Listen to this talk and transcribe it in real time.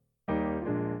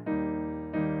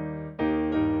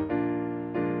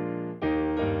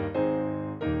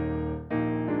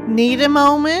Need a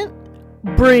moment?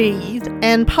 Breathe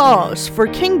and pause for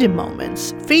Kingdom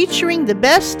Moments, featuring the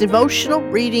best devotional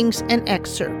readings and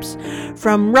excerpts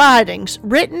from writings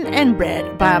written and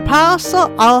read by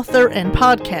apostle, author, and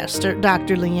podcaster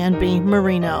Dr. Leanne B.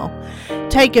 Marino.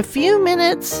 Take a few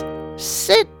minutes,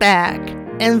 sit back,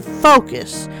 and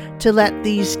focus to let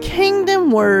these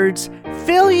kingdom words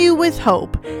fill you with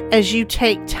hope as you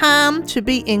take time to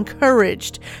be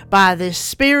encouraged by this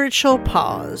spiritual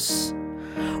pause.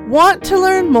 Want to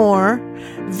learn more?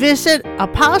 Visit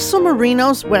Apostle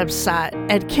Marino's website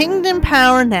at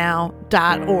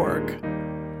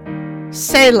kingdompowernow.org.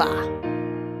 Selah.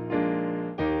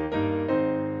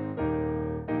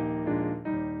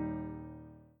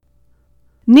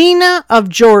 Nina of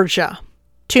Georgia,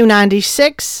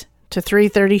 296 to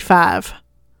 335.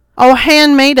 O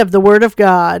handmaid of the Word of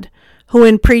God, who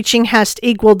in preaching hast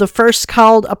equaled the first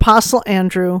called Apostle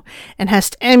Andrew, and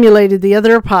hast emulated the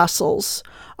other apostles,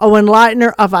 O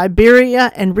enlightener of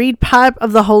Iberia and reed pipe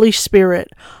of the Holy Spirit,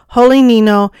 Holy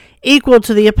Nino, equal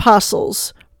to the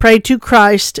apostles, pray to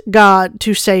Christ God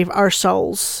to save our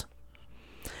souls.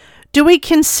 Do we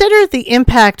consider the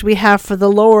impact we have for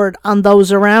the Lord on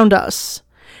those around us?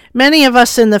 Many of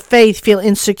us in the faith feel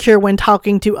insecure when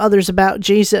talking to others about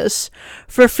Jesus,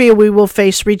 for fear we will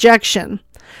face rejection.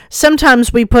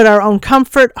 Sometimes we put our own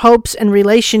comfort, hopes, and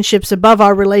relationships above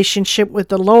our relationship with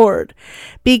the Lord,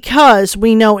 because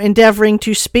we know endeavoring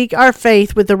to speak our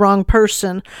faith with the wrong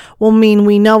person will mean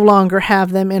we no longer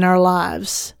have them in our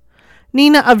lives.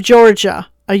 Nina of Georgia,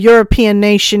 a European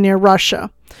nation near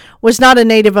Russia, was not a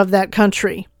native of that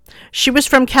country. She was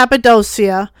from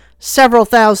Cappadocia, several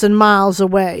thousand miles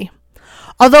away.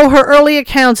 Although her early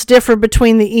accounts differ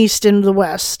between the East and the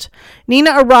West,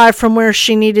 Nina arrived from where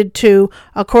she needed to,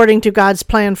 according to God's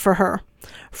plan for her.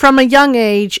 From a young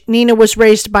age, Nina was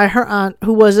raised by her aunt,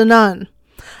 who was a nun.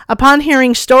 Upon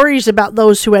hearing stories about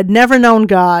those who had never known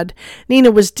God,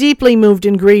 Nina was deeply moved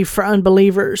and grieved for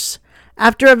unbelievers.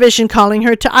 After a vision calling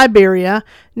her to Iberia,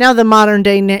 now the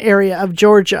modern-day area of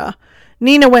Georgia,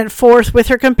 Nina went forth with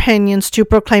her companions to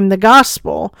proclaim the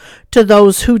gospel to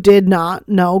those who did not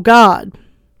know God.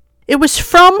 It was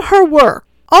from her work,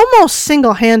 almost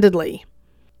single-handedly,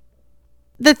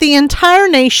 that the entire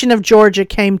nation of Georgia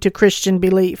came to Christian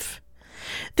belief.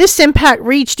 This impact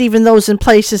reached even those in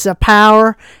places of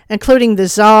power, including the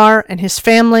Tsar and his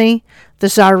family, the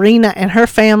Tsarina and her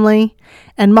family,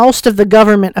 and most of the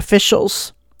government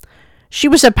officials. She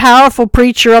was a powerful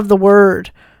preacher of the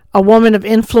word, a woman of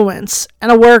influence, and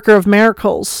a worker of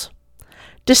miracles.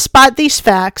 Despite these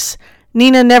facts,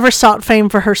 Nina never sought fame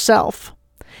for herself.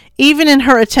 Even in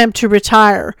her attempt to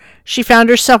retire, she found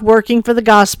herself working for the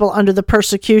gospel under the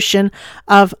persecution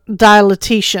of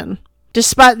Diocletian.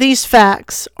 Despite these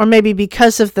facts, or maybe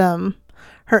because of them,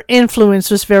 her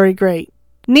influence was very great.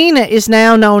 Nina is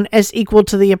now known as equal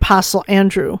to the Apostle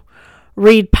Andrew,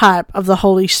 reed pipe of the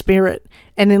Holy Spirit,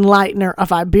 and enlightener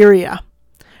of Iberia.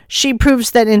 She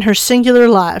proves that in her singular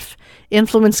life,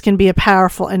 influence can be a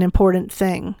powerful and important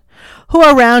thing. Who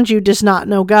around you does not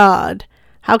know God?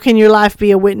 How can your life be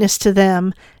a witness to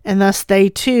them, and thus they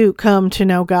too come to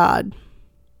know God?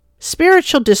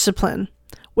 Spiritual discipline.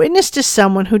 Witness to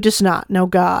someone who does not know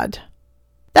God.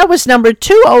 That was number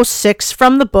 206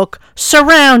 from the book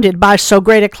Surrounded by So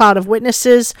Great a Cloud of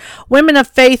Witnesses, Women of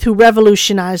Faith Who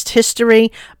Revolutionized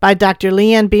History by Dr.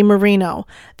 Leanne B. Marino.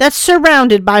 That's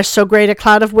Surrounded by So Great a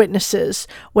Cloud of Witnesses,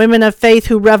 Women of Faith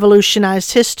Who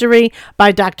Revolutionized History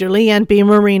by Dr. Leanne B.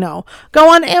 Marino. Go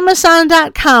on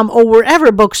Amazon.com or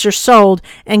wherever books are sold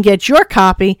and get your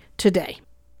copy today.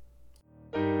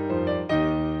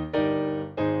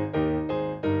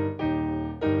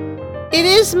 It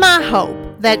is my hope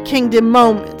that Kingdom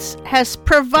Moments has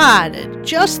provided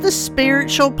just the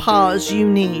spiritual pause you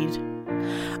need.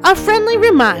 A friendly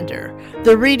reminder,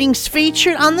 the readings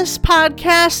featured on this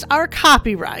podcast are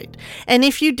copyright, and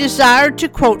if you desire to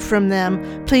quote from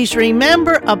them, please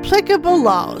remember applicable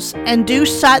laws and do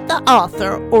cite the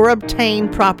author or obtain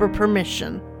proper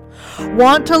permission.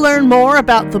 Want to learn more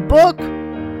about the book,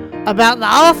 about the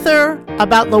author,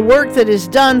 about the work that is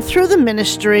done through the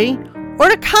ministry, or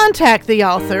to contact the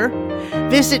author,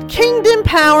 visit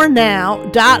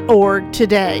kingdompowernow.org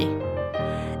today.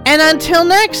 And until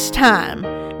next time,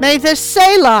 may the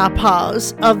Selah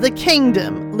pause of the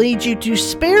kingdom lead you to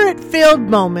spirit-filled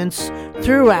moments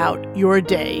throughout your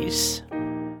days.